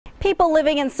People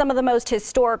living in some of the most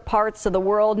historic parts of the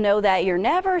world know that you're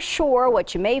never sure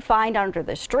what you may find under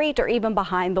the street or even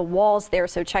behind the walls there.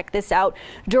 So check this out.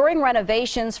 During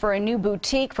renovations for a new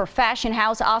boutique for fashion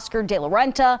house Oscar de la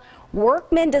Renta,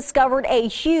 workmen discovered a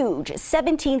huge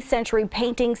 17th century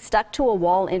painting stuck to a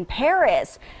wall in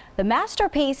Paris. The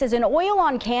masterpiece is an oil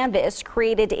on canvas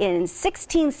created in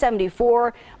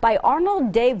 1674 by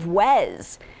Arnold de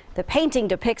Vuez. The painting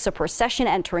depicts a procession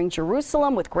entering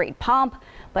Jerusalem with great pomp,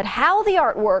 but how the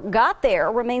artwork got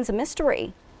there remains a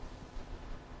mystery.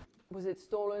 Was it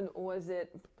stolen or was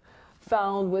it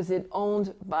found? Was it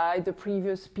owned by the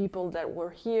previous people that were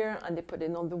here and they put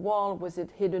it on the wall? Was it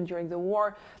hidden during the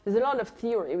war? There's a lot of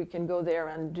theory. We can go there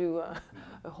and do a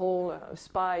whole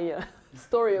spy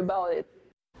story about it.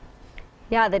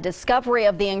 Yeah, the discovery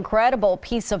of the incredible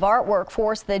piece of artwork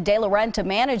forced the De La Renta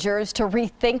managers to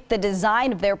rethink the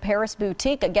design of their Paris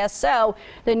boutique. I guess so.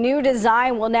 The new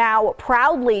design will now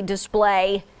proudly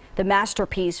display the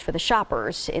masterpiece for the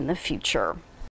shoppers in the future.